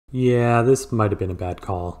Yeah, this might have been a bad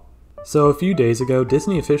call. So a few days ago,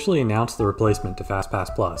 Disney officially announced the replacement to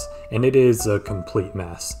FastPass Plus, and it is a complete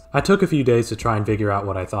mess. I took a few days to try and figure out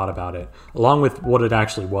what I thought about it, along with what it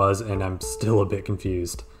actually was, and I'm still a bit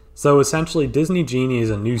confused. So essentially, Disney Genie is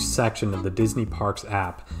a new section of the Disney Parks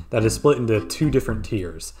app that is split into two different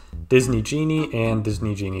tiers, Disney Genie and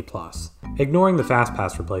Disney Genie Plus. Ignoring the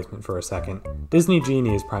FastPass replacement for a second, Disney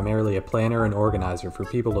Genie is primarily a planner and organizer for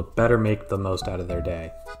people to better make the most out of their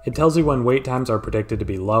day. It tells you when wait times are predicted to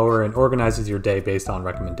be lower and organizes your day based on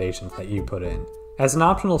recommendations that you put in. As an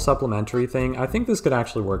optional supplementary thing, I think this could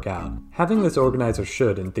actually work out. Having this organizer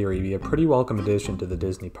should, in theory, be a pretty welcome addition to the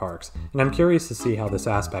Disney parks, and I'm curious to see how this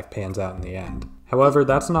aspect pans out in the end. However,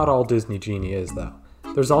 that's not all Disney Genie is, though.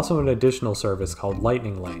 There's also an additional service called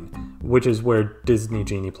Lightning Lane, which is where Disney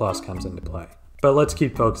Genie Plus comes into play. But let's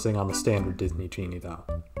keep focusing on the standard Disney Genie though.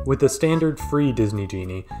 With the standard free Disney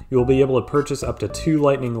Genie, you will be able to purchase up to 2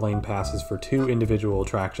 Lightning Lane passes for 2 individual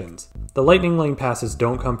attractions. The Lightning Lane passes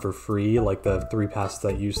don't come for free like the 3 passes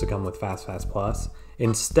that used to come with FastPass Plus.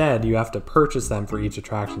 Instead, you have to purchase them for each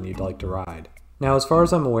attraction you'd like to ride. Now, as far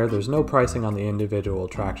as I'm aware, there's no pricing on the individual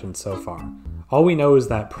attractions so far. All we know is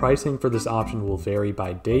that pricing for this option will vary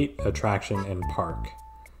by date, attraction, and park.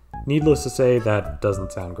 Needless to say, that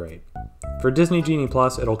doesn't sound great. For Disney Genie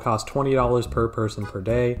Plus, it'll cost $20 per person per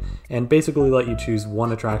day, and basically let you choose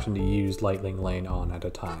one attraction to use Lightning Lane on at a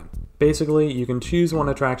time. Basically, you can choose one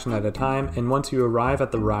attraction at a time, and once you arrive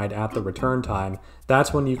at the ride at the return time,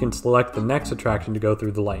 that's when you can select the next attraction to go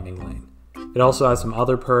through the Lightning Lane. It also has some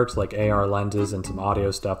other perks like AR lenses and some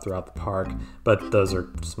audio stuff throughout the park, but those are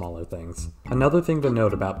smaller things. Another thing to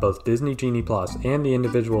note about both Disney Genie Plus and the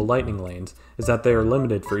individual Lightning Lanes is that they are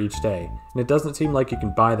limited for each day, and it doesn't seem like you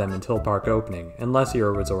can buy them until park opening, unless you're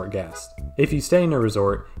a resort guest. If you stay in a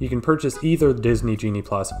resort, you can purchase either Disney Genie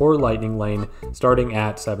Plus or Lightning Lane starting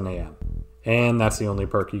at 7 AM. And that's the only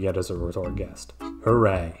perk you get as a resort guest.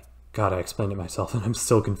 Hooray! God, I explained it myself and I'm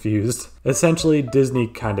still confused. Essentially, Disney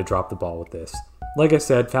kinda dropped the ball with this. Like I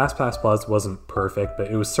said, FastPass Plus wasn't perfect, but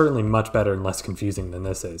it was certainly much better and less confusing than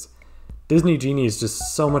this is. Disney Genie is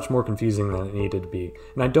just so much more confusing than it needed to be,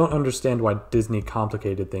 and I don't understand why Disney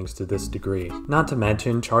complicated things to this degree. Not to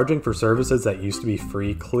mention, charging for services that used to be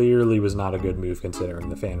free clearly was not a good move considering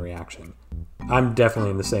the fan reaction. I'm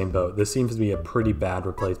definitely in the same boat. This seems to be a pretty bad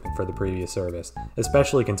replacement for the previous service,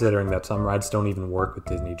 especially considering that some rides don't even work with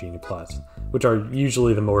Disney Genie Plus, which are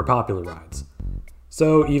usually the more popular rides.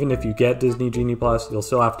 So even if you get Disney Genie Plus, you'll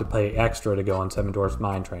still have to pay extra to go on Seven Dwarfs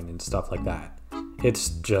Mine Train and stuff like that. It's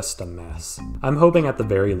just a mess. I'm hoping at the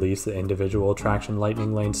very least the individual attraction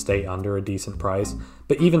Lightning Lanes stay under a decent price,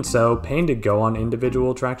 but even so, paying to go on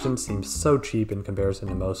individual attractions seems so cheap in comparison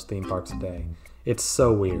to most theme parks today. It's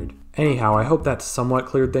so weird. Anyhow, I hope that somewhat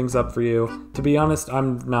cleared things up for you. To be honest,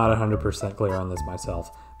 I'm not 100% clear on this myself,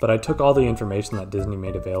 but I took all the information that Disney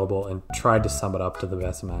made available and tried to sum it up to the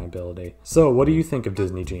best of my ability. So, what do you think of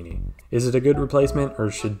Disney Genie? Is it a good replacement, or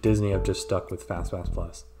should Disney have just stuck with FastPass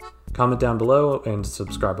Plus? Comment down below and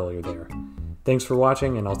subscribe while you're there. Thanks for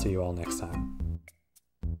watching, and I'll see you all next time.